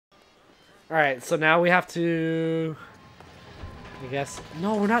Alright, so now we have to... I guess...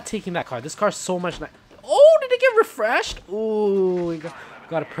 No, we're not taking that car. This car's so much... Oh, did it get refreshed? Ooh, we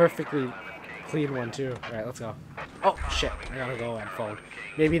got a perfectly clean one, too. Alright, let's go. Oh, shit. I gotta go and phone.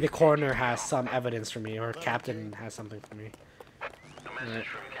 Maybe the coroner has some evidence for me, or Captain has something for me. Alright.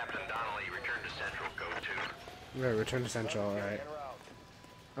 Right, return to Central, alright.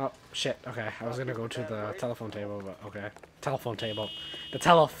 Oh, shit. Okay, I was gonna go to the telephone table, but okay. Telephone table. The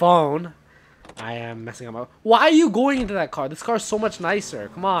telephone! I am messing up my... Why are you going into that car? This car is so much nicer.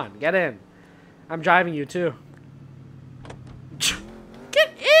 Come on, get in. I'm driving you, too. Get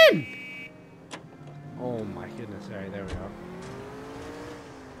in! Oh my goodness. Alright, there we go.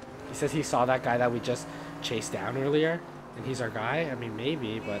 He says he saw that guy that we just chased down earlier. And he's our guy? I mean,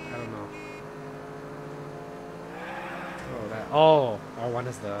 maybe, but I don't know. Oh, that... Oh! R1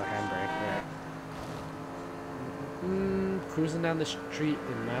 is the handbrake, right. Cruising down the street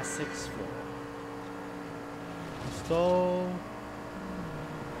in Mass 6-4. Let's go.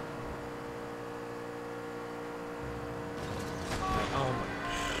 Oh my.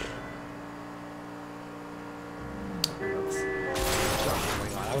 Oh my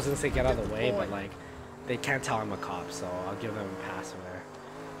god. I was gonna say get out of the way, but like, they can't tell I'm a cop, so I'll give them a pass over there.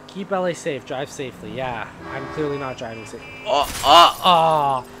 Keep LA safe, drive safely. Yeah, I'm clearly not driving safe.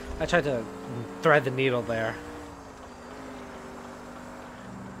 Oh! I tried to thread the needle there.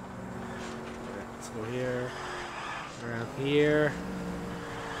 Okay, let's go here. Around here.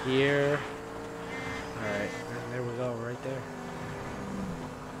 Here. Alright, and there we go, right there.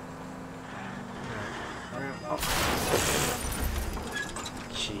 Right. Oh.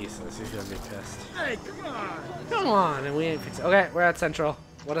 Jesus, he's gonna be pissed. Hey, come on! Come on, and we ain't fixing. Okay, we're at Central.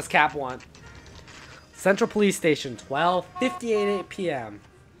 What does Cap want? Central Police Station, 12:58 p.m.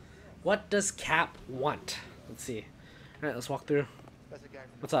 What does Cap want? Let's see. Alright, let's walk through.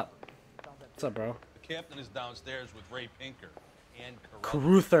 What's up? What's up, bro? The captain is downstairs with Ray Pinker and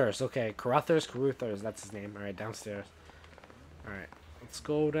Carruthers. Okay, Carruthers, that's his name. Alright, downstairs. Alright, let's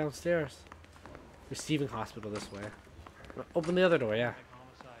go downstairs. Receiving hospital this way. Open the other door, yeah.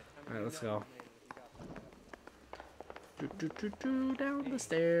 Alright, let's go. Down the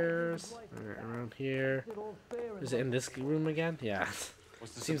stairs. Alright, around here. Is it in this room again? Yeah.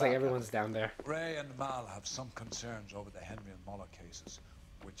 Seems like everyone's down there. Ray and Mal have some concerns over the Henry and Muller cases,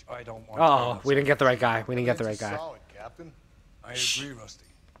 which I don't want. Oh, we didn't get the right guy. We didn't get the right guy. Solid, Captain. I agree, Rusty.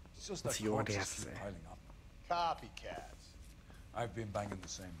 It's just Let's that see what he corpses has to keep say. piling up. Copycats. I've been banging the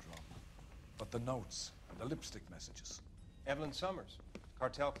same drum. But the notes and the lipstick messages. Evelyn Summers,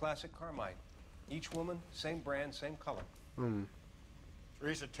 Cartel Classic Carmine. Each woman, same brand, same color.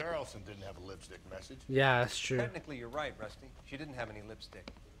 Teresa Tarleton didn't have a lipstick message. Yeah, that's true. Technically, you're right, Rusty. She didn't have any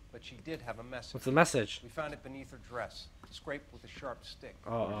lipstick, but she did have a message. What's the message? We found it beneath her dress, scraped with a sharp stick.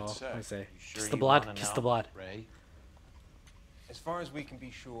 Oh, I say. Sure Kiss the you blood. wanna Kiss know, the blood. Ray? As far as we can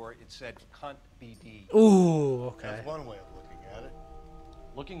be sure, it said "cunt BD." Ooh, okay. That's one way of looking at it.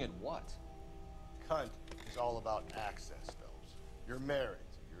 Looking at what? Cunt is all about access, fellas. You're married.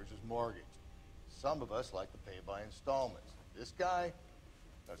 Yours is mortgaged. Some of us like to pay by installments. This guy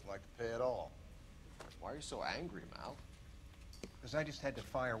doesn't like to pay at all. Why are you so angry, Mal? Because I just had to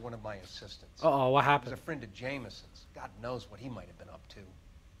fire one of my assistants. Uh-oh, what He was a happened? friend of Jameson's. God knows what he might have been up to.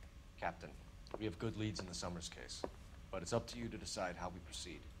 Captain, we have good leads in the Summers case, but it's up to you to decide how we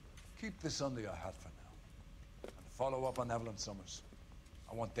proceed. Keep this under your hat for now. And follow up on Evelyn Summers.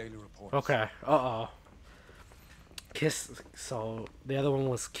 I want daily reports. Okay. Uh-oh. Kiss. So, the other one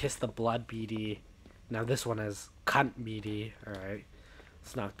was Kiss the Blood BD. Now this one is Cunt BD. Alright.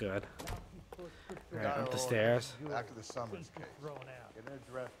 It's not good. Alright, up the stairs. Back to the Summers case. Get an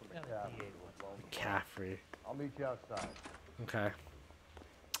address for the McCaffrey. I'll meet you outside. Okay.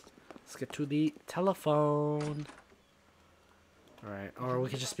 Let's get to the telephone. Alright, or we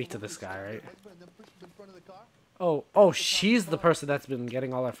could just speak to this guy, right? Oh, she's the person that's been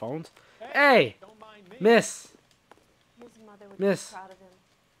getting all our phones? Hey! Miss! Miss!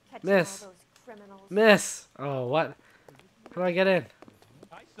 Miss! Miss! Oh, what? How do I get in?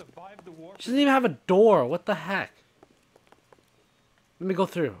 She doesn't even have a door. What the heck? Let me go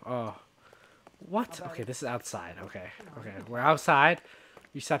through. Oh. What? Okay, this is outside. Okay. Okay, we're outside.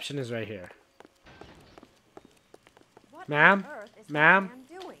 Reception is right here. Ma'am? Ma'am?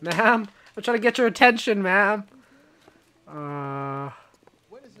 Ma'am? I'm trying to get your attention, ma'am. How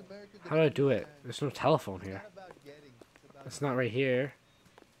do I do it? There's no telephone here. It's not right here.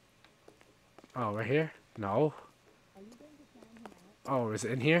 Oh, right here? No. Oh, is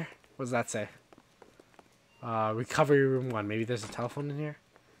it in here? What does that say? Recovery room 1. Maybe there's a telephone in here?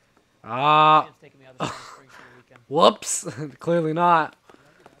 Whoops. Clearly not.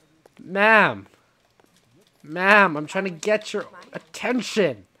 Ma'am. Ma'am, I'm trying to get your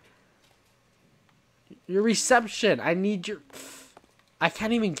attention. Your reception. I need your... I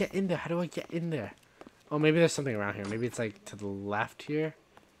can't even get in there. How do I get in there? Oh, maybe there's something around here. Maybe it's like to the left here.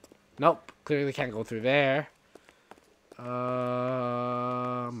 Nope. Clearly can't go through there.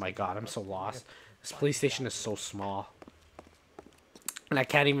 My God, I'm so lost. This police station is so small. And I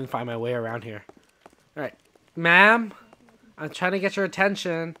can't even find my way around here. Alright. Ma'am, I'm trying to get your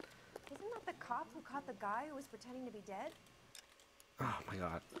attention. Isn't that the cop who caught the guy who was pretending to be dead? Oh my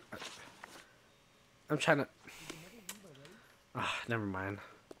God. I'm trying to... Ah, never mind.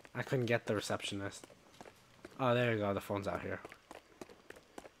 I couldn't get the receptionist. Oh, there you go. The phone's out here.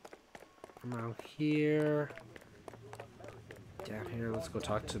 Around here. Down here. Let's go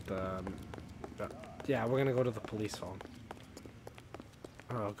talk to the... Yeah, we're gonna go to the police phone.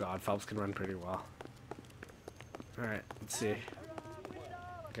 Oh God, Phelps can run pretty well. Alright, let's see.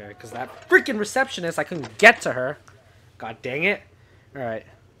 Okay, because that freaking receptionist, I couldn't get to her. God dang it. Alright.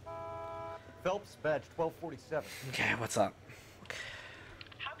 Phelps, badge 1247. Okay, what's up?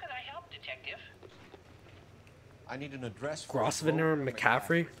 How can I help, Detective? I need an address for Grosvenor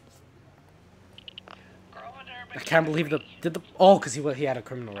McCaffrey? Grosvenor I can't believe oh, because he had a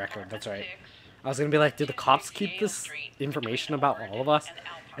criminal record. That's right. I was gonna be like, did the cops keep this information about all of us?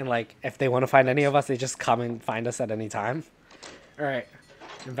 And like, if they want to find any of us, they just come and find us at any time. All right,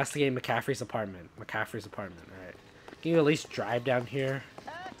 investigate McCaffrey's apartment. McCaffrey's apartment. All right, can you at least drive down here,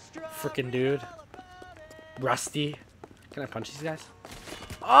 frickin' dude? Rusty. Can I punch these guys?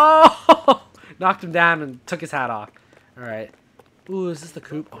 Oh! Knocked him down and took his hat off. All right. Ooh, is this the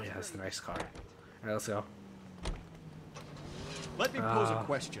coupe? Oh yeah, that's a nice car. All right, let's go. Let me pose a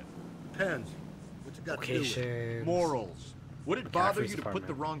question. Depends. What's it got Locations. to do with? Morals. Would it bother McCaffrey's you to put apartment.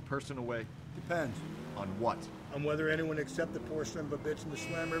 the wrong person away? Depends. On what? On whether anyone except the poor son of a bitch in the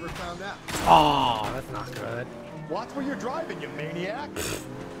Slam River found out. Oh, that's not good. Watch where you're driving, you maniac. So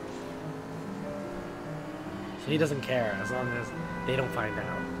he doesn't care as long as they don't find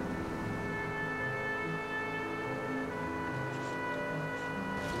out.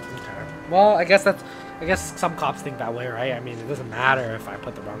 Okay. Well, I guess some cops think that way, right? I mean, it doesn't matter if I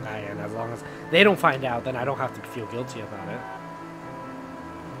put the wrong guy in, as long as they don't find out, then I don't have to feel guilty about it.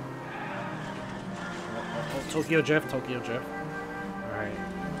 Oh, Tokyo Drift, Tokyo Drift. Alright.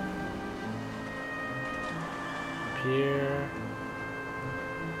 Up here.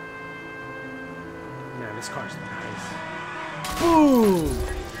 Man, this car's nice. Boom!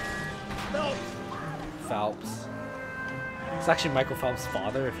 Phelps. It's actually Michael Phelps'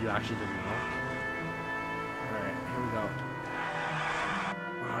 father, if you actually didn't know. Alright, here we go.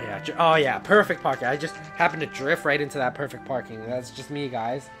 Oh yeah, oh yeah, perfect parking. I just happened to drift right into that perfect parking. That's just me,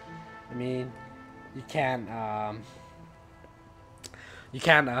 guys. I mean, you can't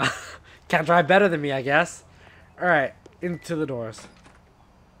can't drive better than me, I guess. Alright, into the doors.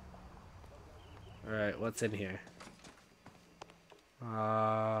 Alright, what's in here?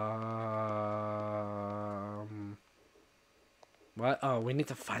 What? Oh, we need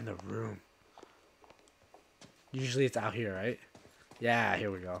to find the room. Usually it's out here, right? Yeah, here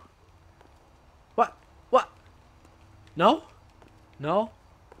we go. What? What? No? No?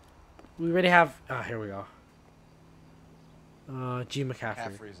 We already have... Ah, here we go. G.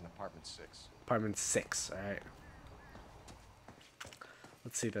 McCaffrey. McCaffrey's in apartment 6. Apartment 6, alright.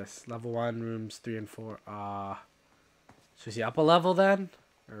 Let's see this. Level 1, rooms 3 and 4. So is he up a level then?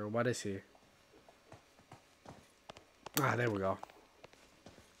 Or what is he? Ah, there we go.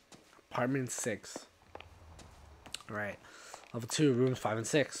 Apartment 6. Alright. Level 2, rooms 5 and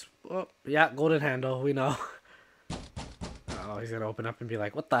 6. Oh, yeah, golden handle, we know. Oh, he's gonna open up and be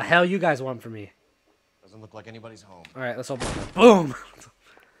like, what the hell you guys want from me? Doesn't look like anybody's home. Alright, let's open it. Boom!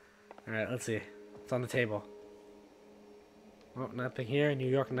 Alright, let's see. It's on the table. Oh, nothing here. New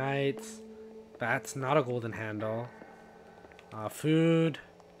York Nights. That's not a golden handle. Food.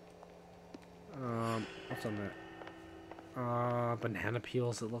 What's on that? Banana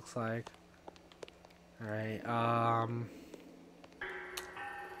peels, it looks like. Alright, oh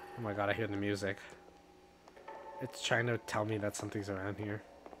my god, I hear the music. It's trying to tell me that something's around here.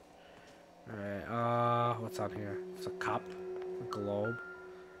 Alright, what's on here? It's a cup. A globe.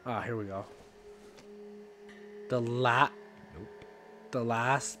 Ah, here we go. The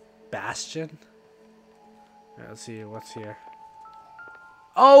last bastion? Alright, let's see, what's here?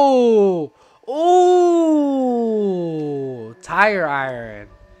 Oh! Oh! Tire iron.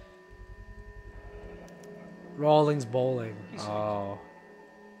 Rawlings Bowling. Oh.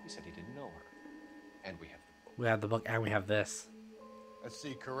 He said he didn't know her. And we have the book. We have the book and we have this. Let's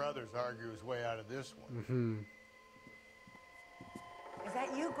see Carruthers argue his way out of this one. Is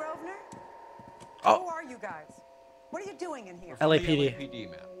that you, Grosvenor? Oh. Who are you guys? What are you doing in here? LAPD. LAPD,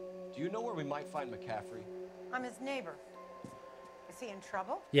 ma'am. Do you know where we might find McCaffrey? I'm his neighbor. Is he in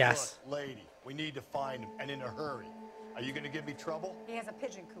trouble? Yes. Look, lady, we need to find him, and in a hurry. Are you gonna give me trouble? He has a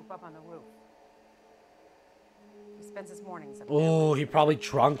pigeon coop up on the roof. He spends his mornings up Oh, he probably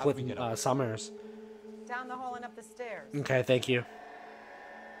drunk with Summers. there. Down the hall and up the stairs. Okay, thank you.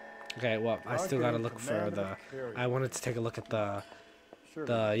 Okay, well, I still gotta look for the. I wanted to take a look at the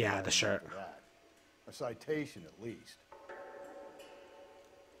shirt. A citation at least.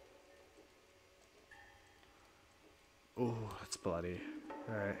 Ooh, it's bloody.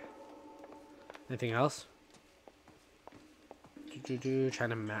 Alright. Anything else? Trying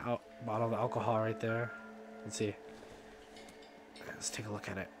to bottle of alcohol right there. Let's see. Let's take a look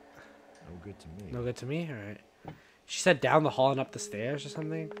at it. No good to me. No good to me? Alright. She said down the hall and up the stairs or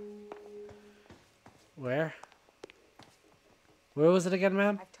something? Where? Where was it again,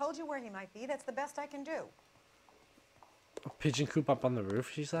 ma'am? I've told you where he might be. That's the best I can do. A pigeon coop up on the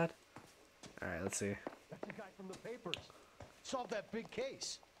roof, she said? Alright, let's see. That's the guy from the papers. Solve that big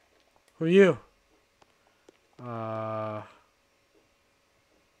case. Who are you? I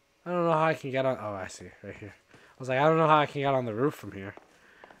don't know how I can get on. Oh, I see. Right here. I was like, I don't know how I can get on the roof from here.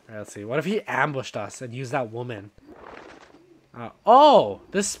 Alright, let's see. What if he ambushed us and used that woman? Oh!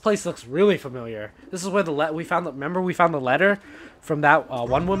 This place looks really familiar. This is where we found the... Remember we found the letter from that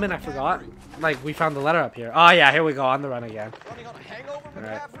one woman? I forgot. Like, we found the letter up here. Oh, yeah. Here we go. On the run again. Running on a hangover,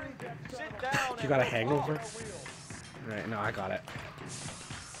 Alright. McCaffrey? Sit down. You got a hangover? Alright, no, I got it.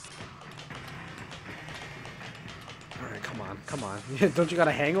 Alright, come on, come on. Don't you got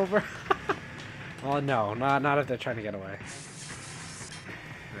a hangover? Oh no, not if they're trying to get away.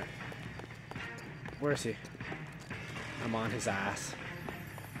 Right. Where is he? I'm on his ass.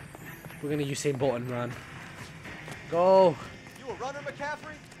 We're gonna Usain Bolt and run. Go! You a runner,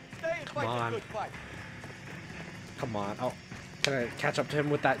 McCaffrey? Stay and Come fight on. the good fight. Come on. Oh, can I catch up to him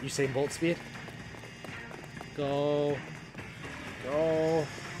with that Usain Bolt speed? Go. Go.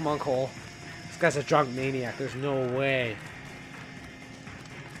 Come on, Cole. This guy's a drunk maniac. There's no way.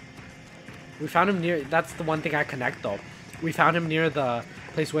 We found him near... That's the one thing I connect, though. We found him near the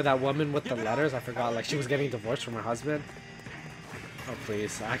place where that woman with the letters, I forgot, like, she was getting divorced from her husband. Oh,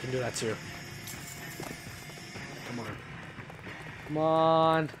 please. I can do that, too. Come on. Come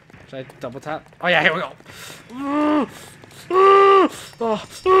on. Should I double tap? Oh, yeah, here we go.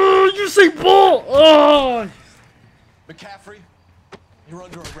 You say bull! Oh! McCaffrey, you're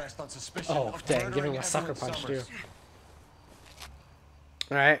under arrest on suspicion of dang, give him murdering a sucker Evelyn punch, too. Summers.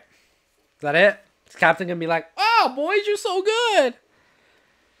 Alright. Is that it? Is Captain gonna be like, oh, boys, you're so good?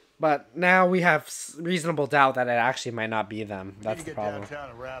 But now we have reasonable doubt that it actually might not be them. That's the problem. Downtown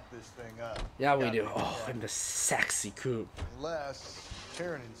and wrap this thing up. Yeah, we do. Oh, and the sexy coupe. Unless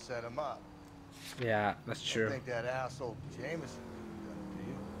Tiernan set him up. Yeah, that's true. I think that asshole Jameson done it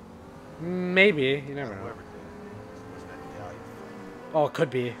to you. Maybe. You never know. Whoever did it was that Italian friend. Oh, it could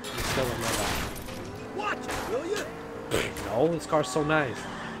be. You still don't know that. Watch it, will you? No, this car's so nice.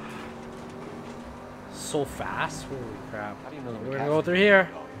 So fast. Holy crap. How do you know that We're gonna McCaffrey- go through here.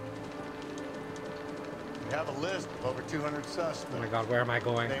 We have a list of over 200 suspects. Oh my god, where am I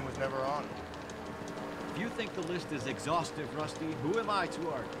going? His name was never on it. If you think the list is exhaustive, Rusty, who am I to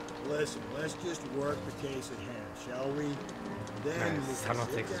argue? Listen, let's just work the case at hand, shall we? Then Nice. we Tunnel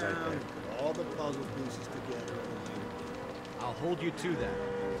can sit takes us right down there. and put all the puzzle pieces together. I'll hold you to that.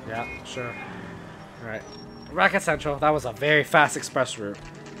 Yeah, sure. Alright. Racket Central. That was a very fast express route.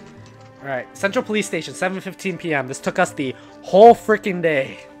 Alright. Central Police Station, 7:15 p.m. This took us the whole freaking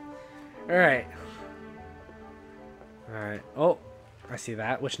day. Alright. Alright. Oh, I see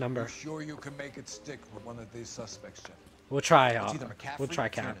that. Which number? You sure you can make it stick with one of these suspects, Jim? We'll try. It's either McCaffrey We'll try or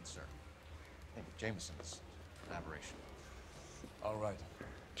Cap. Tiernan, sir. I think Jameson's an aberration. All right.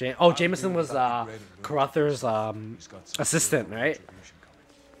 Jameson was Carruthers' assistant, right?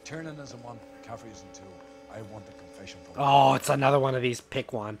 Tiernan is in one, McCaffrey is in two. I want the confession from Oh, it's another one of these.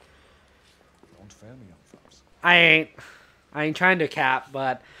 Pick one. Don't fail me, young fellas. I ain't trying to cap,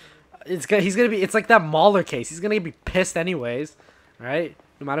 but he's gonna be. It's like that Mahler case. He's gonna be pissed anyways, right?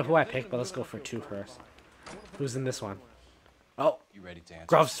 No matter who I pick, but let's go for two first. Who's in this one? Oh, You ready to answer?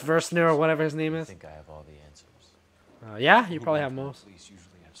 Groves-Versner or whatever his name I is. think I have all the answers. Yeah, you probably have most. Police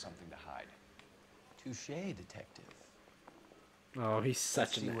usually have something to hide. Touché, detective. Oh, he's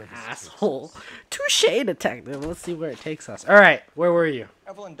such see an where this takes asshole. Touche, detective. Let's see where it takes us. All right, where were you?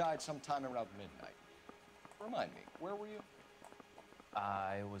 Evelyn died sometime around midnight. Remind me, where were you?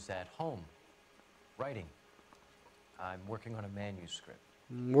 I was at home, writing. I'm working on a manuscript.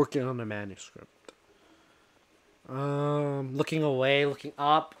 I'm working on a manuscript. Looking away, looking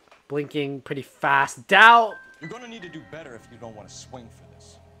up, blinking pretty fast. Doubt. You're gonna need to do better if you don't want to swing for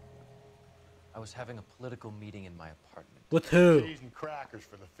this. I was having a political meeting in my apartment. With who? Cheese and crackers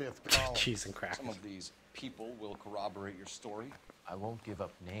for the 5th column. Cheese and crackers. Some of these people will corroborate your story. I won't give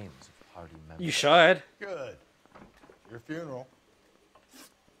up names of party members. You should. Good. Your funeral.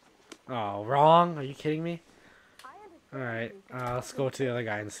 Oh, wrong? Are you kidding me? Alright, let's go to the other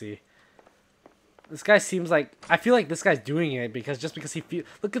guy and see. This guy seems like... I feel like this guy's doing it because he feel...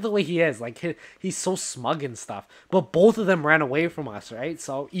 Look at the way he is. Like, he's so smug and stuff. But both of them ran away from us, right?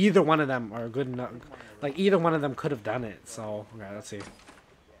 So either one of them are good enough. Like, either one of them could have done it. So, okay, let's see.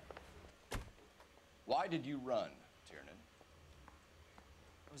 Why did you run, Tiernan?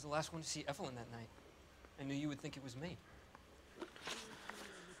 I was the last one to see Evelyn that night. I knew you would think it was me.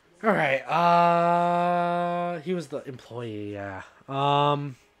 Alright, he was the employee, yeah.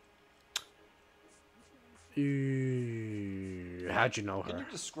 How'd you know her? Can you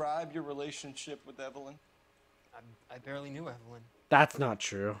describe your relationship with Evelyn? I barely knew Evelyn. That's not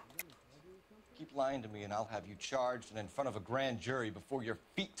true. Keep lying to me and I'll have you charged and in front of a grand jury before your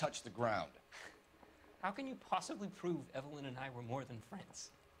feet touch the ground. How can you possibly prove Evelyn and I were more than friends?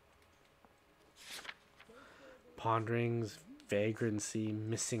 Ponderings, vagrancy,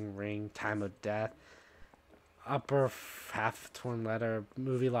 missing ring, time of death, upper half torn letter,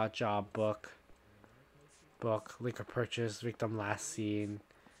 movie lot job, book, liquor purchase, victim last seen,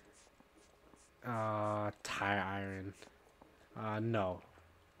 tire iron, no.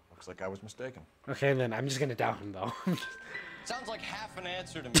 Looks like I was mistaken. Okay, then I'm just gonna doubt him though. Sounds like half an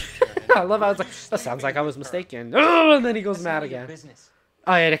answer to me, Tiernan. I love how I was like, that sounds like I was mistaken. Oh, and then he goes mad again. Business.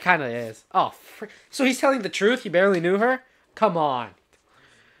 Oh yeah, it kind of is. Oh, so he's telling the truth? He barely knew her? Come on.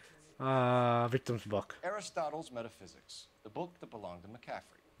 Victim's book. Aristotle's Metaphysics, the book that belonged to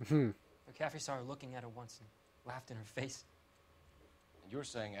McCaffrey. McCaffrey saw her looking at her once and laughed in her face. And you're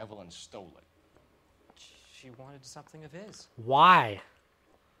saying Evelyn stole it. She wanted something of his. Why?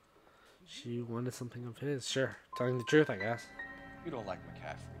 She wanted something of his. Sure. Telling the truth, I guess. You don't like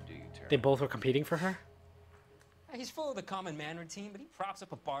McCaffrey, do you, Tiernan? They both were competing for her? He's full of the common man routine, but he props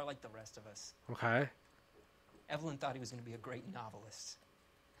up a bar like the rest of us. Okay. Evelyn thought he was going to be a great novelist.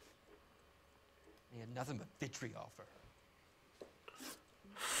 He had nothing but vitriol for her.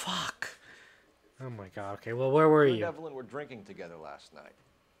 Fuck. Oh my god. Okay, well, where were You you? and Evelyn were drinking together last night,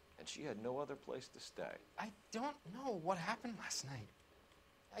 and she had no other place to stay. I don't know what happened last night.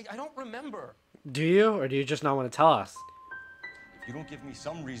 I don't remember. Do you? Or do you just not want to tell us? If you don't give me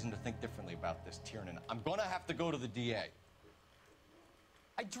some reason to think differently about this, Tiernan, I'm gonna have to go to the DA.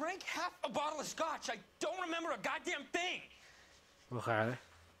 I drank half a bottle of scotch. I don't remember a goddamn thing. Okay.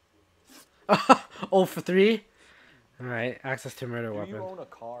 0 for 3? Alright, access to murder weapon. Do you own a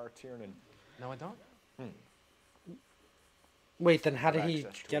car, Tiernan? No, I don't. Wait, then how did he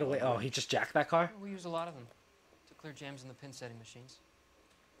Access to get a away? Oh, he just jacked that car? We use a lot of them to clear jams in the pin setting machines.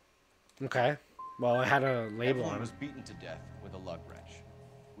 Okay. Well, I had a label Evelyn on was it. beaten to death with a lug wrench.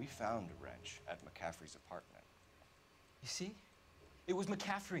 We found a wrench at McCaffrey's apartment. You see? It was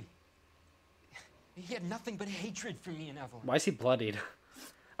McCaffrey. He had nothing but hatred for me and Evelyn. Why is he bloodied?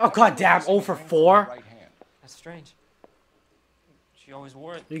 Oh, god damn. 0 for 4? Right hand. That's strange. She always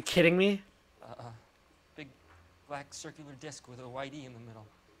wore it. Are you kidding me? Big black circular disc with a white E in the middle.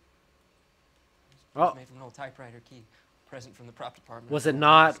 It Oh. was made from an old typewriter key. Present from the prop department. Was it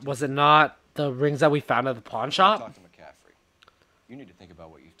not the rings that we found at the pawn shop? Talk to McCaffrey. You need to think about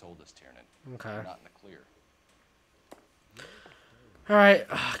what you've told us, Tiernan. Okay. You're not in the clear. Alright,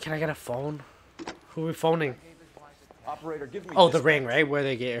 can I get a phone? Who are we phoning? Operator, give me Oh, the dispatch. ring, right? Where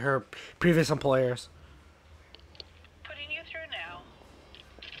they get her previous employers. Putting you through now.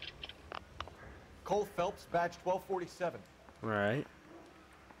 Cole Phelps, badge 1247. Alright.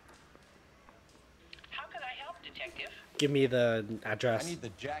 How can I help, Detective? Give me the I address. need the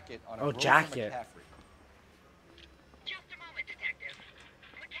jacket on a Oh, Rosa jacket. McCaffrey. Just a moment, Detective.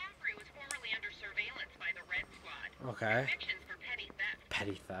 McCaffrey was formerly under surveillance by the Red Squad. Okay. Convictions for petty theft.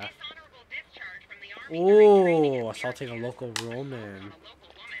 Petty theft. Dishonorable discharge from the army during training Oh, as assaulting a air local gas. Assault woman. on a local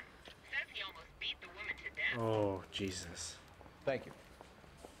woman. Says he almost beat the woman to death. Oh, Jesus. Thank you.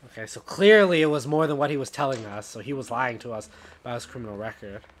 Okay, so clearly it was more than what he was telling us, so he was lying to us about his criminal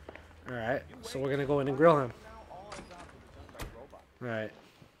record. Alright, so we're gonna go in and grill him. Alright.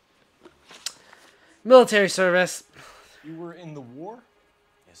 Military service. You were in the war?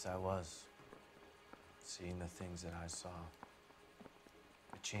 Yes, I was. Seeing the things that I saw.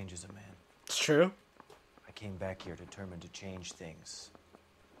 It changes a man. It's true. I came back here determined to change things.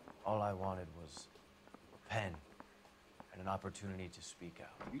 All I wanted was a pen and an opportunity to speak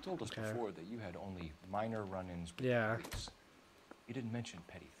out. You told us before that you had only minor run-ins with Yeah. the police. You didn't mention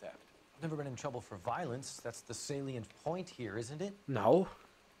petty theft. I've never been in trouble for violence. That's the salient point here, isn't it? No.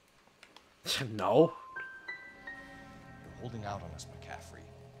 No. You're holding out on us, McCaffrey.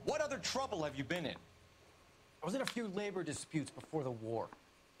 What other trouble have you been in? I was in a few labor disputes before the war.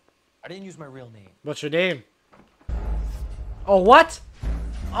 I didn't use my real name. What's your name? Oh, what?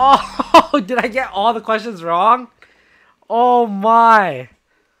 Oh, did I get all the questions wrong? Oh my.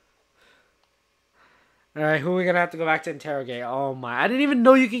 Alright, who are we gonna have to go back to interrogate? Oh my. I didn't even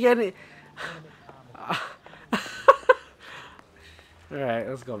know you could get it. Alright,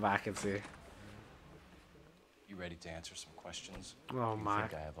 let's go back and see. You ready to answer some questions? Oh my. I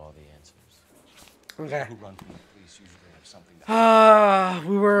think I have all the answers. Okay. Who run from the police usually have something to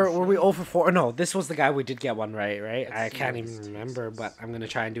Were we 0 for 4? No, this was the guy we did get one right? I can't even remember, but I'm gonna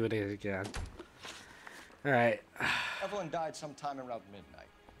try and do it again. Alright. Evelyn died sometime around midnight.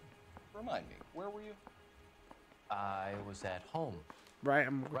 Remind me, where were you? I was at home. Right,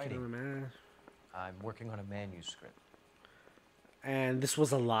 I'm working Writing. on a man. I'm working on a manuscript. And this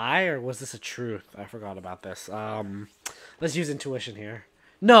was a lie, or was this a truth? I forgot about this. Let's use intuition here.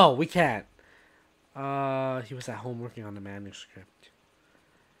 No, we can't. He was at home working on the manuscript.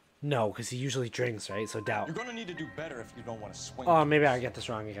 No, because he usually drinks, right? So doubt. You're gonna need to do better if you don't want to swing. Oh, maybe I get this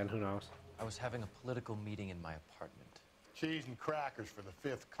wrong again. Who knows? I was having a political meeting in my apartment. Cheese and crackers for the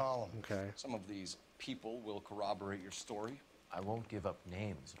 5th column. Okay. Some of these people will corroborate your story. I won't give up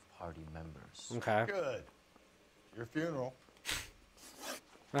names of party members. Okay. Good. Your funeral.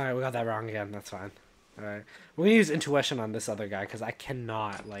 Alright, we got that wrong again. That's fine. Alright. We're gonna use intuition on this other guy, because I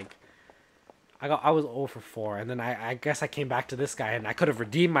cannot, like... I was 0 for 4, and then I guess I came back to this guy, and I could have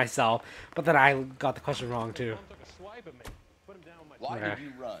redeemed myself, but then I got the question wrong, too. Why Okay. did you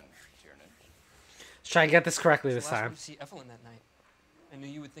run, Tiernan? Let's try and get this correctly this Last time. time to see Evelyn that night. I knew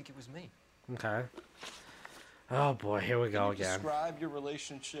you would think it was me. Okay. Oh boy, here we go Can you again. describe your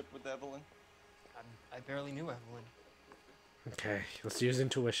relationship with Evelyn? I barely knew Evelyn. Okay, let's use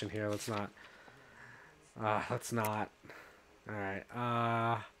intuition here. Let's not. Let's not. Alright,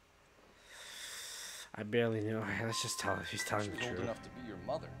 I barely knew. Okay, let's just tell her she's telling She the was old truth. enough to be your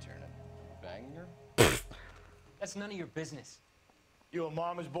mother, Tiernan. Banging her? That's none of your business. You a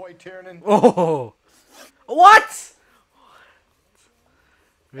mama's boy, Tiernan? Oh! What?!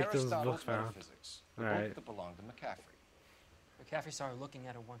 Make those Aristotle's books found. Metaphysics, the Alright. book that belonged to McCaffrey. McCaffrey saw her looking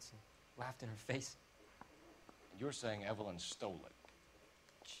at her once and laughed in her face. And you're saying Evelyn stole it.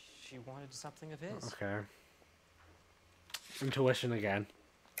 She wanted something of his. Okay. Intuition again.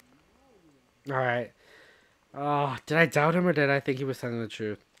 Alright. Did I doubt him or did I think he was telling the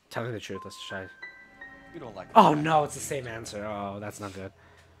truth? Telling the truth, let's try. You don't like Oh no, it's the same answer. Oh, that's not good.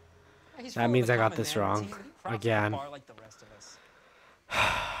 He's That full of means the I got common this man wrong. routine. He props Again. the bar like the rest of us.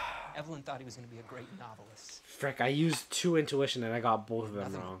 Evelyn thought he was going to be a great novelist. Frick, I used 2 intuition and I got both of them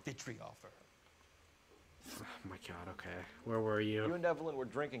Nothing wrong. but vitriol for her. Oh my god, okay. Where were You you? and Evelyn were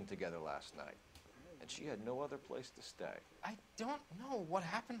drinking together last night, and she had no other place to stay. I don't know what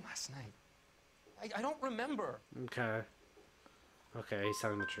happened last night. I don't remember. Okay. Okay, he's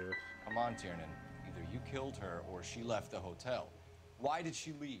telling the truth. Come on, Tiernan. Either you killed her or she left the hotel. Why did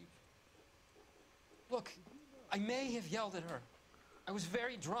she leave? Look, I may have yelled at her. I was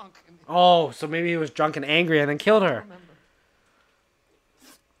very drunk. Oh, so maybe he was drunk and angry and then killed I her. don't remember.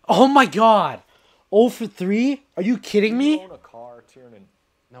 Oh my god! 0 for 3? Are you kidding Do you me? own a car, Tiernan?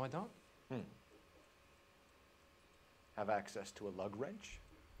 No, I don't. Have access to a lug wrench?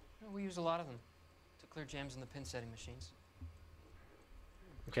 No, we use a lot of them to clear jams in the pin setting machines.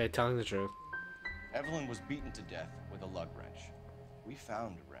 Okay, telling the truth. Evelyn was beaten to death with a lug wrench. We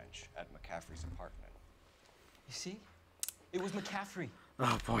found a wrench at McCaffrey's apartment. You see? It was McCaffrey.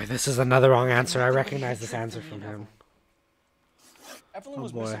 Oh boy, this is another wrong answer. I recognize this answer from him. Evelyn Oh,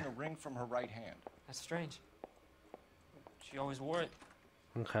 was boy. missing a ring from her right hand. That's strange. She always wore it.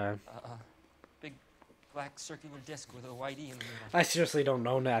 Okay. Big black circular disc with a white E in the middle. I seriously don't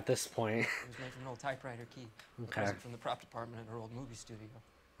know at this point. It was made from an old typewriter key. Okay. Present from the prop department at her old movie studio.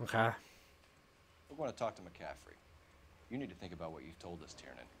 Okay. We're going to talk to McCaffrey. You need to think about what you've told us,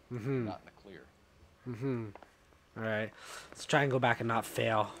 Tiernan. Mm-hmm. Not in the clear. Mm-hmm. Alright. Let's try and go back and not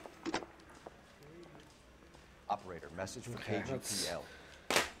fail. Operator, message from Okay, let's- KGPL.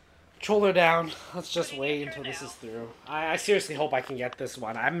 Controller down. Let's just wait until this is through. I seriously hope I can get this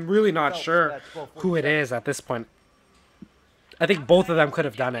one. I'm really not sure who it is at this point. I think both of them could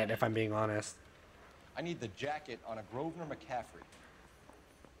have done it, if I'm being honest. I need the jacket on a Grosvenor McCaffrey.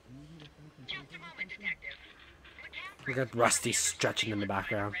 Just a moment, Detective. We got Rusty stretching in the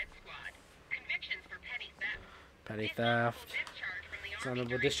background. Red Squad. Convictions for petty theft. Petty theft.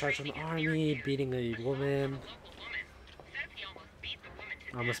 Dishonorable discharge from the army. Beating a woman.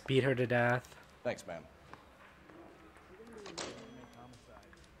 Almost beat her to death. Thanks, ma'am.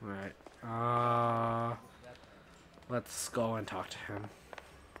 Alright. Let's go and talk to him.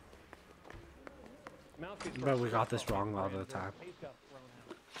 But we got this wrong all the time.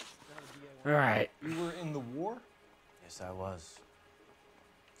 Alright. You were in the war? Yes, I was.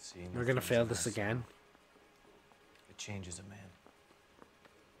 We're gonna fail this again. It changes a man.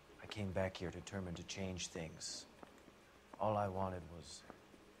 I came back here determined to change things. All I wanted was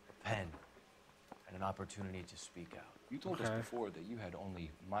a pen and an opportunity to speak out. You told us before that you had only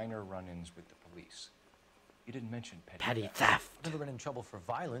minor run-ins with the police. You didn't mention petty theft. I've never been in trouble for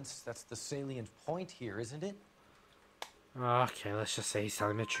violence. That's the salient point here, isn't it? Okay, let's just say he's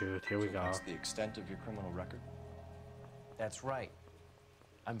telling the truth. Here we go. What's the extent of your criminal record? That's right.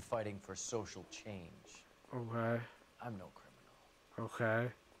 I'm fighting for social change. Okay. I'm no criminal.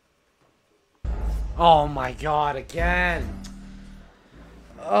 Okay. Oh my god, again.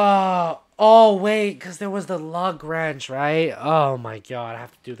 Oh wait, because there was the lug wrench, right? Oh my god, I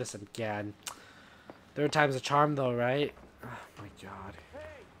have to do this again. Third time's a charm though, right? Oh my god.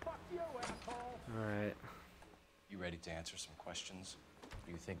 Alright. You ready to answer some questions?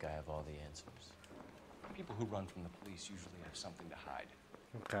 Do you think I have all the answers? People who run from the police usually have something to hide.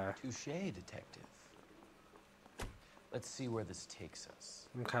 Okay. Touché, detective. Let's see where this takes us.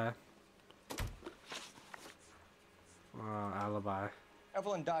 Okay. Alibi.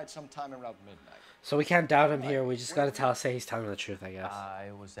 Evelyn died sometime around midnight. So we can't doubt him here. We just gotta say he's telling the truth, I guess.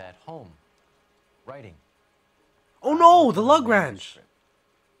 I was at home, writing. Oh no, the lug wrench.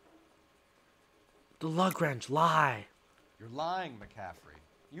 The lug wrench, lie. You're lying, McCaffrey.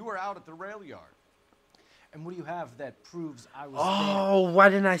 You were out at the rail yard. And what do you have that proves I was there? Why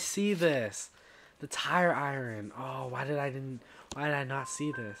didn't I see this? The tire iron. Oh, why did I not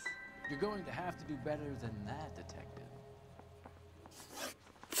see this? You're going to have to do better than that, detective.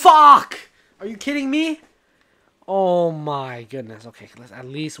 Fuck! Are you kidding me? Oh my goodness. Okay, let's at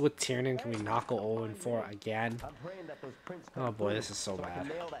least with Tiernan can we not go 0-4 again? Oh boy, this is so bad.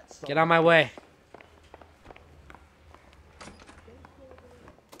 Get out of my way.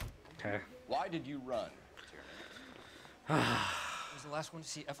 Okay. Why did you run, I was the last one to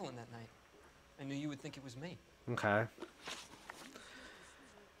see Evelyn that night. I knew you would think it was me. Okay.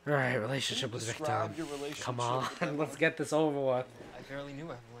 Alright, relationship with victim. Come on, let's get this over with. I barely knew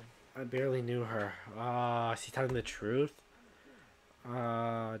Evelyn. I barely knew her. Is he telling the truth?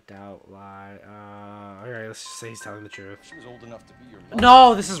 Doubt, lie. Alright, let's just say he's telling the truth. She was old enough to be your mom.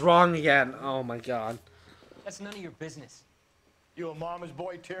 No, this is wrong again. Oh my god. That's none of your business. You a mama's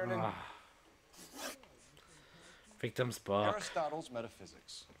boy, Tiernan? Victim's book. Aristotle's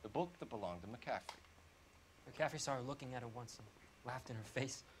Metaphysics, the book that belonged to McCaffrey. McCaffrey saw her looking at it once and laughed in her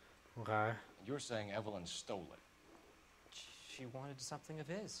face. Okay. And you're saying Evelyn stole it. She wanted something of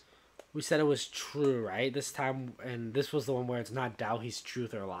his. We said it was true, right? This time, and this was the one where it's not doubt he's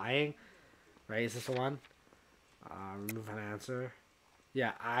truth or lying. Right? Is this the one? Remove an answer.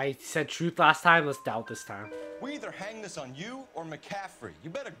 Yeah, I said truth last time. Let's doubt this time. We either hang this on you or McCaffrey. You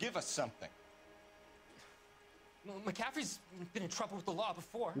better give us something. Well, McCaffrey's been in trouble with the law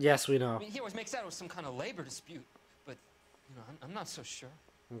before. Yes, we know. I mean, he always makes out it was some kind of labor dispute, but you know, I'm not so sure.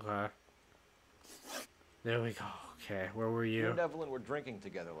 Okay. There we go. Okay, where were you? You and Evelyn were drinking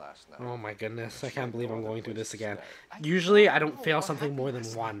together last night. Oh my goodness, I can't believe I'm going through this again. Usually, I don't fail something more than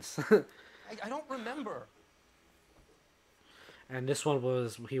once. I don't remember. And this one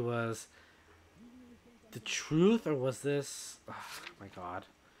was, he was the truth, or was this? Oh my god.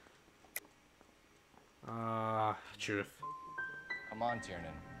 Truth. Come on,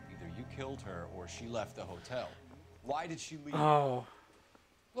 Tiernan. Either you killed her or she left the hotel. Why did she leave? Oh.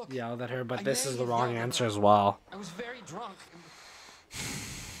 Look, yelled at her, but I this may is the have wrong yelled at answer her. as well. I was very drunk.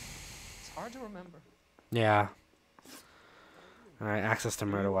 It's hard to remember. Yeah. Alright, access to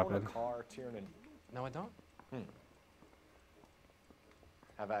murder weapon. Car, Tiernan. No, I don't.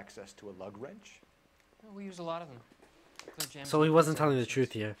 Have access to a lug wrench? Well, we use a lot of them. Clear jams So he and wasn't fix telling the everything.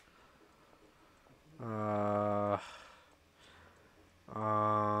 truth here.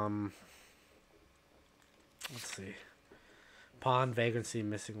 Let's see. Pawn, vagrancy,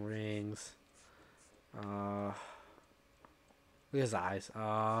 missing rings. Look at his eyes.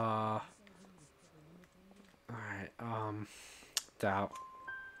 Alright, doubt.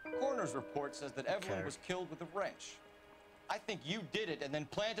 Coroner's report says that Evelyn was killed with a wrench. I think you did it and then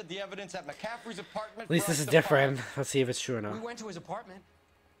planted the evidence at McCaffrey's apartment. At least this is different. Let's see if it's true or We not. went to his apartment.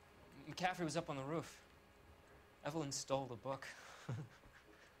 McCaffrey was up on the roof. Evelyn stole the book.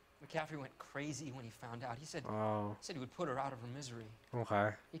 McCaffrey went crazy when he found out. He said he would put her out of her misery. Okay.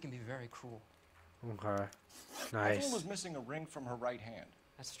 He can be very cruel. Okay. Nice. Evelyn was missing a ring from her right hand.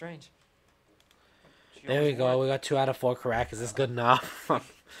 That's strange. There we go. We got 2 out of 4 correct. Is this good enough?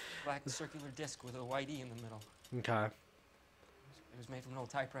 Black circular disc with a white E in the middle. Okay. It was made from an old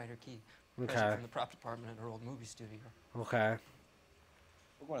typewriter key. Okay. Present from the prop department at her old movie studio. Okay.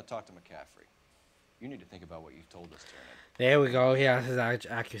 We're going to talk to McCaffrey. You need to think about what you've told us, Tiernan. There we go. He has his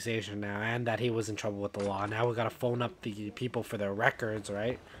accusation now, and that he was in trouble with the law. Now we gotta phone up the people for their records,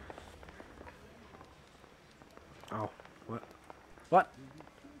 right? Oh, what? What?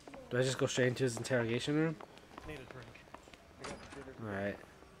 Do I just go straight into his interrogation room? Alright.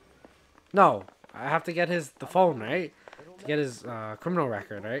 No, I have to get the phone, right? To get his criminal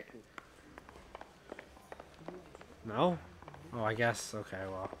record, right? No? Oh, I guess. Okay,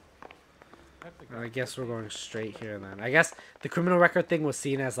 well. I guess we're going straight here then. I guess the criminal record thing was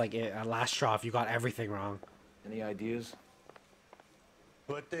seen as like a last straw if you got everything wrong. Any ideas?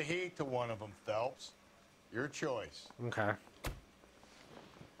 Put the heat to one of them, Phelps. Your choice. Okay.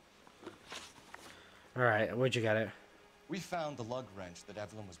 Alright, where'd you get it? We found the lug wrench that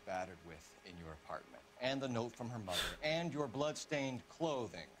Evelyn was battered with in your apartment, and the note from her mother, and your blood-stained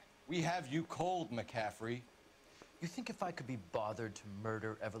clothing. We have you cold, McCaffrey. You think if I could be bothered to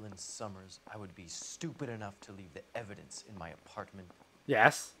murder Evelyn Summers, I would be stupid enough to leave the evidence in my apartment?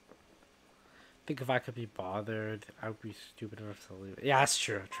 Yes. I think if I could be bothered, I would be stupid enough to leave it. Yeah, that's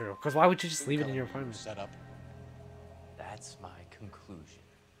true, true. Because why would you just leave it in your apartment? Set up. That's my conclusion.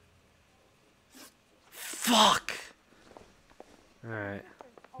 Fuck! Alright.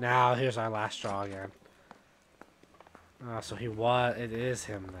 Now, here's our last straw again. So it is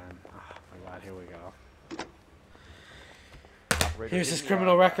him then. Oh my god, here we go. Here's his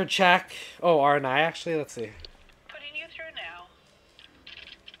criminal record check. Oh, R&I actually? Let's see. Putting you through now.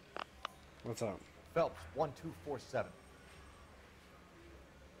 What's up? Phelps, 1247.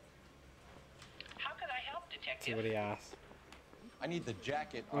 How could I help, See Detective? what he asked. I need the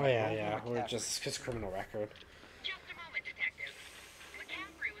jacket. Oh yeah. We're just his criminal record. Just a moment, Detective.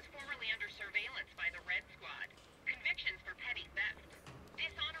 McCaffrey was formerly under surveillance by the Red Squad. Convictions for petty theft.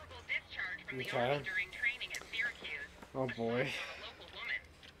 Dishonorable discharge from the Okay. Army during training at Syracuse. Oh boy. A local woman.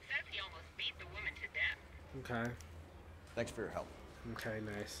 Says he almost beat the woman to death. Okay. Thanks for your help. Okay,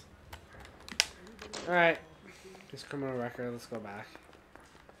 nice. Alright. His criminal record, let's go back.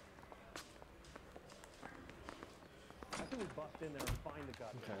 I think we bust in there and find the guy.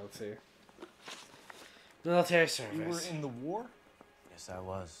 Okay, let's see. Military service. You were in the war? Yes, I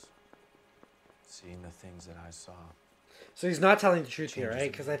was. Seeing the things that I saw. So he's not telling the truth here, right?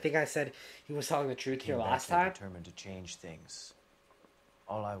 Because I think I said he was telling the truth here last time. Determined to change things.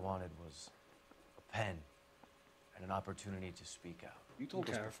 All I wanted was a pen and an opportunity to speak out. You told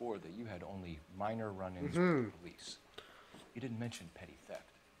us before that you had only minor run-ins with the police. You didn't mention petty theft.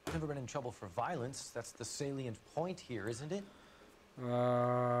 I've never been in trouble for violence. That's the salient point here, isn't it?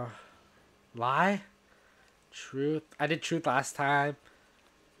 Lie? Truth? I did truth last time.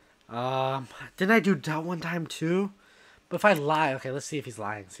 Didn't I do that one time too? But if I lie, okay, let's see if he's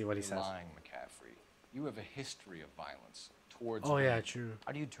lying. See what he says. Lying, McCaffrey. You have a history of violence towards. Oh yeah, women. true.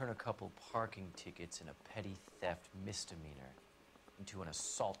 How do you turn a couple parking tickets and a petty theft misdemeanor into an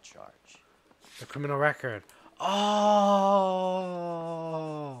assault charge? The criminal record. Oh.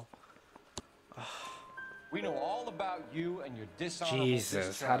 We know all about you and your dishonorable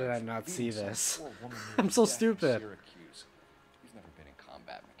Jesus, how did I not see discharge. this? Poor woman I'm near so death in stupid. Syracuse. You've never been in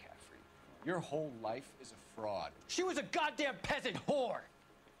combat, McCaffrey. Your whole life is a fraud. She was a goddamn peasant whore.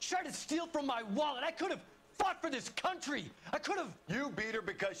 She tried to steal from my wallet. I could have fought for this country. I could have. You beat her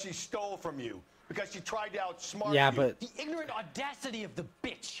because she stole from you. Because she tried to outsmart Yeah, you. but The ignorant audacity of the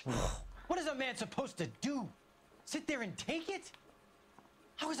bitch. What is a man supposed to do? Sit there and take it?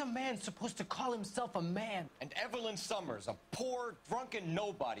 How is a man supposed to call himself a man? And Evelyn Summers, a poor, drunken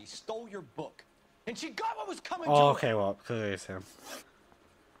nobody, stole your book. And she got what was coming to oh, her. okay, well, clearly it's him.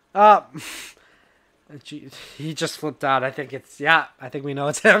 He just flipped out. I think it's I think we know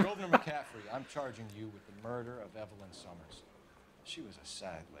it's him. Governor McCaffrey, I'm charging you with the murder of Evelyn Summers. She was a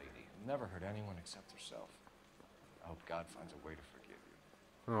sad lady who never hurt anyone except herself. I hope God finds a way to forgive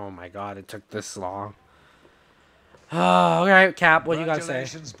you. Oh my God, it took this long. Oh, all right, Cap, what do you gotta say?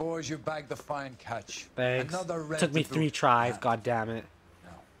 Congratulations, boys, you bagged the fine catch. Thanks. Another red Took me to 3 boot. tries. Now, God damn it.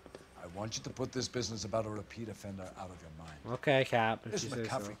 I want you to put this business about a repeat offender out of your mind. Okay, Cap. If This you say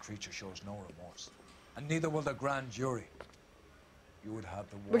McCaffrey so. creature shows no remorse, and neither will the grand jury. You would have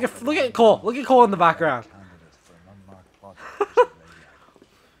to Look at Cole. Look at Cole in the background. For an unmarked plot to push a lady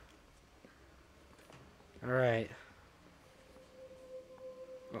out. All right.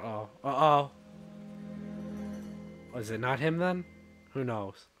 Uh oh. Uh-oh. Uh-oh. Was it not him then? Who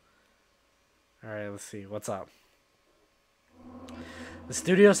knows? Alright, let's see. What's up? The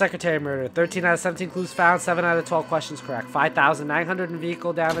studio secretary murder. 13 out of 17 clues found. 7 out of 12 questions correct. 5,900 in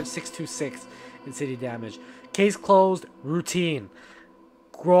vehicle damage. 626 in city damage. Case closed. Routine.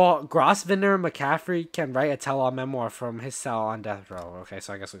 Grosvenor McCaffrey can write a tell-all memoir from his cell on death row. Okay,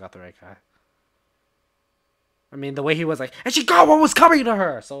 so I guess we got the right guy. I mean, the way he was like, and she got what was coming to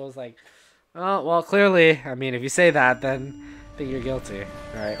her! So it was like, oh, well, clearly, I mean, if you say that, then I think you're guilty.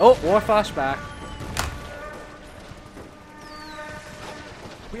 Alright. Oh, war flashback.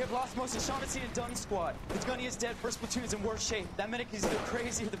 We have lost most of Shaughnessy and Dunn's squad. The gunny is dead. First platoon's in worse shape. That medic is either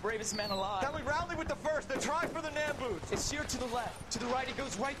crazy or the bravest man alive. Can we rally with the first and try for the Nambus? It's sheer to the left. To the right, it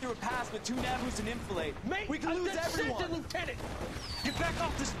goes right through a pass with 2 Nambus and enfilade. Mate, we can lose everyone. Lieutenant, get back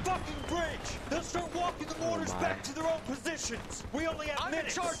off this fucking bridge. They'll start walking the mortars back to their own positions. We only have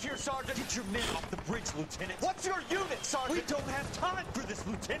minutes. I'm in charge here, Sergeant. Get your men off the bridge, Lieutenant. What's your unit, Sergeant? We don't have time for this,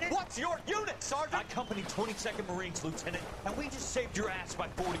 Lieutenant. What's your unit, Sergeant? I company 22nd Marines, Lieutenant, and we just saved your ass by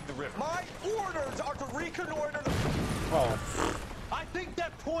fording the river. My orders are to reconnoiter the... Oh. I think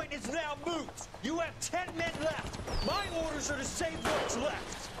that point is now moot. You have 10 men left. My orders are to save what's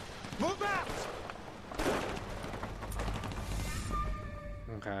left. Move out!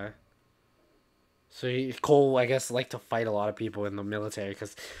 Okay. So Cole, I guess, liked to fight a lot of people in the military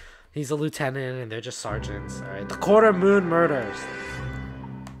because he's a lieutenant and they're just sergeants. Alright, the Quarter Moon Murders.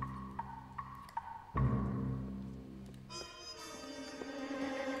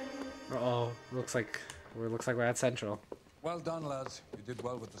 Uh-oh. Looks like we're at Central. Well done, lads. You did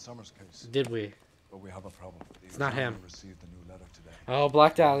well with the Summers case. Did we? But we have a problem. It's not him. Received a new letter today. Oh,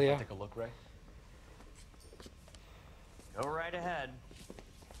 Black Dahlia. Take a look, Ray. Go right ahead.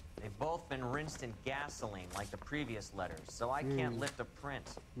 They've both been rinsed in gasoline like the previous letters, so I can't lift a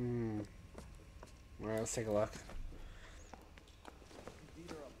print. Alright, let's take a look.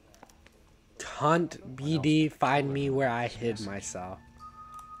 Hunt BD, find me where I hid myself.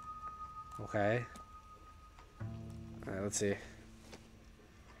 Okay. Alright, let's see.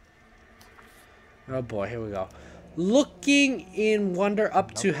 Oh boy, here we go. Looking in wonder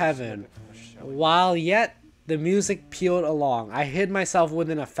up to heaven, while yet the music pealed along, I hid myself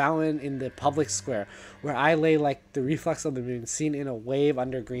within a fountain in the public square, where I lay like the reflex of the moon seen in a wave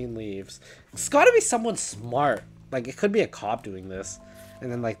under green leaves. It's gotta be someone smart. Like, it could be a cop doing this.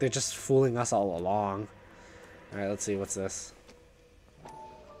 And then, like, they're just fooling us all along. Alright, let's see, what's this?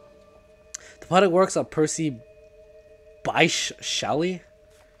 The poetic works of Percy Bysshe Shelley.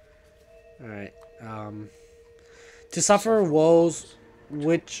 Alright, to suffer woes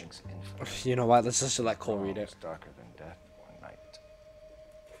which... You know what, let's just let Cole read it. Darker than death one night.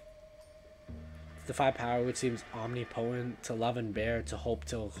 Defy power which seems omnipotent, to love and bear, to hope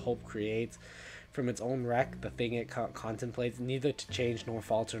till hope creates. From its own wreck, the thing it contemplates, neither to change nor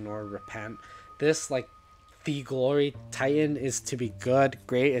falter nor repent. This, like the glory Titan, is to be good,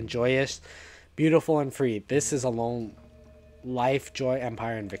 great and joyous, beautiful and free. This is alone life, joy,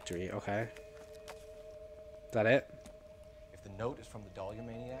 empire, and victory. Okay. Is that it? If the note is from the Dahlia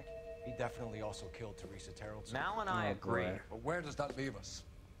maniac, he definitely also killed Teresa Terrell's. Mal and I agree. But where does that leave us?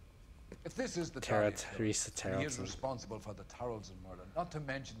 If this is the Teresa he is Terrell. responsible for the Terrells murder, not to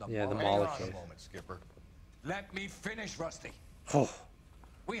mention the Yeah, the Moloch. Moloch Hang on case. a moment, Skipper. Let me finish, Rusty. Oh.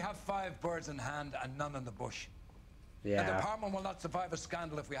 We have 5 birds in hand and none in the bush. Yeah. The department will not survive a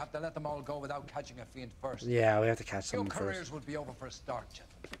scandal if we have to let them all go without catching a fiend first. Yeah, we have to catch Your them careers first. will be over for a start,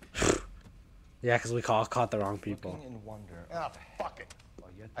 gentlemen. Yeah, because we caught the wrong people. Looking in wonder. Ah, fuck it.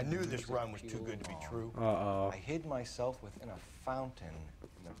 I knew this run was too good to be true. Uh-oh. I hid myself within a fountain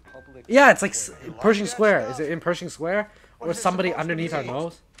in the public. Yeah, it's like Pershing Square. Is it in Pershing Square? Or somebody underneath our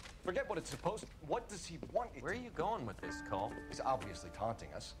nose? Forget what it's supposed to. What does he want? Where are you going with this, Cole? He's obviously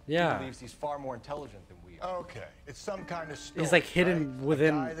taunting us. Yeah. He believes he's far more intelligent than we are. Okay, it's some kind of story. He's like hidden right?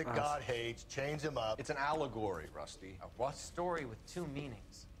 within A guy that us. God hates, chains him up. It's an allegory, Rusty. A what? Story with 2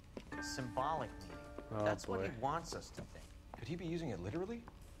 meanings. A symbolic meaning. Oh, That's what boy. he wants us to think. Could he be using it literally?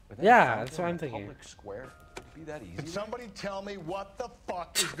 Within a Yeah, fountain that's what in I'm a thinking. Public square? Could it be that easy? Can somebody tell me what the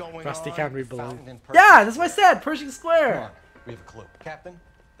fuck is going Rusty on? can't read below. Fountain in Pershing Yeah, that's what I Square. said. Pershing Come Square. on, we have a clue. Captain,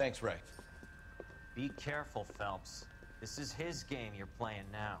 thanks, Ray. Be careful, Phelps. This is his game you're playing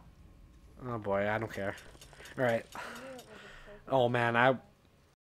now. Oh boy, I don't care. All right. Oh man,